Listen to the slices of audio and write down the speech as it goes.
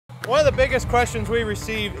One of the biggest questions we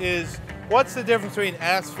receive is, what's the difference between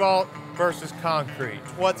asphalt versus concrete?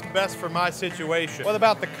 What's best for my situation? What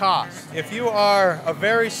about the cost? If you are a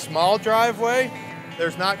very small driveway,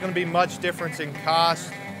 there's not going to be much difference in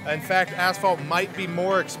cost. In fact, asphalt might be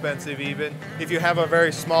more expensive even if you have a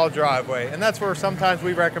very small driveway. And that's where sometimes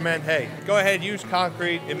we recommend, hey, go ahead, use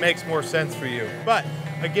concrete. It makes more sense for you. But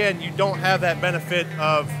again, you don't have that benefit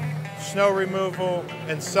of snow removal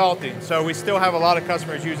and salting. So we still have a lot of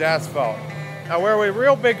customers use asphalt. Now where we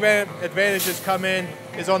real big advantages come in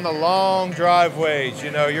is on the long driveways. You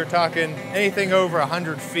know, you're talking anything over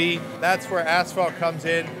 100 feet. That's where asphalt comes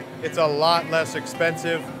in. It's a lot less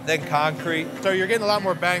expensive than concrete. So you're getting a lot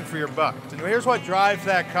more bang for your buck. And here's what drives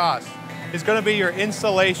that cost. It's gonna be your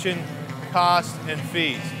installation cost and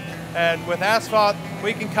fees. And with asphalt,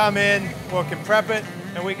 we can come in, we can prep it,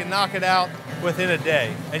 and we can knock it out within a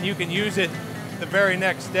day. And you can use it the very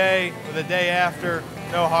next day or the day after,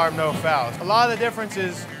 no harm, no foul. A lot of the difference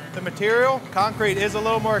is the material. Concrete is a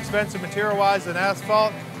little more expensive material-wise than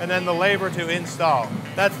asphalt, and then the labor to install.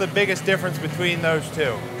 That's the biggest difference between those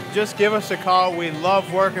two. Just give us a call. We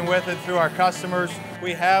love working with it through our customers.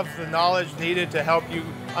 We have the knowledge needed to help you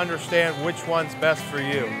understand which one's best for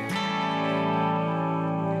you.